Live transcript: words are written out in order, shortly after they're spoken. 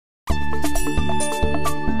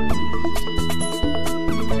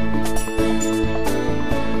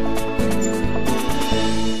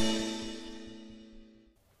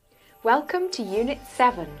Welcome to Unit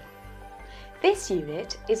 7. This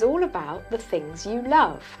unit is all about the things you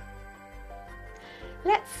love.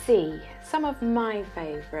 Let's see some of my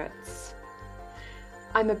favourites.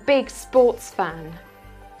 I'm a big sports fan.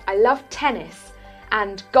 I love tennis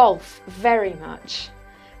and golf very much,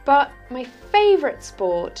 but my favourite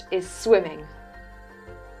sport is swimming.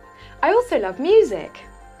 I also love music.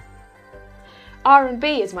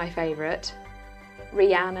 R&B is my favourite.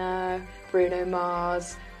 Rihanna, Bruno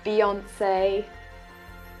Mars, Beyonce.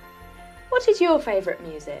 What is your favourite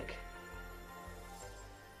music?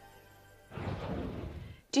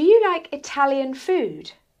 Do you like Italian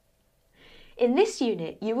food? In this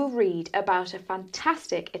unit you will read about a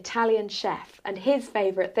fantastic Italian chef and his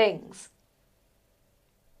favourite things.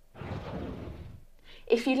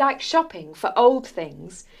 If you like shopping for old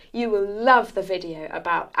things, you will love the video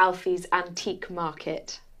about Alfie's Antique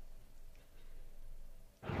Market.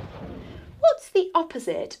 What's the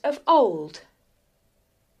opposite of old?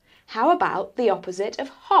 How about the opposite of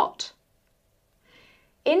hot?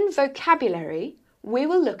 In vocabulary, we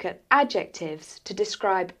will look at adjectives to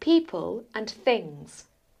describe people and things.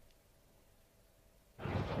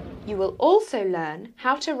 You will also learn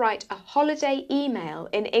how to write a holiday email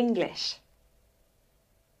in English.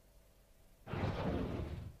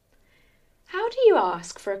 How do you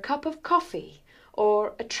ask for a cup of coffee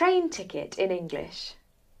or a train ticket in English?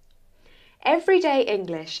 Everyday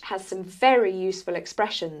English has some very useful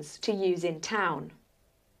expressions to use in town.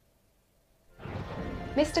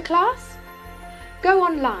 Mr. Class? Go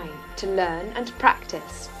online to learn and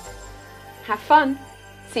practice. Have fun!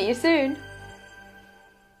 See you soon!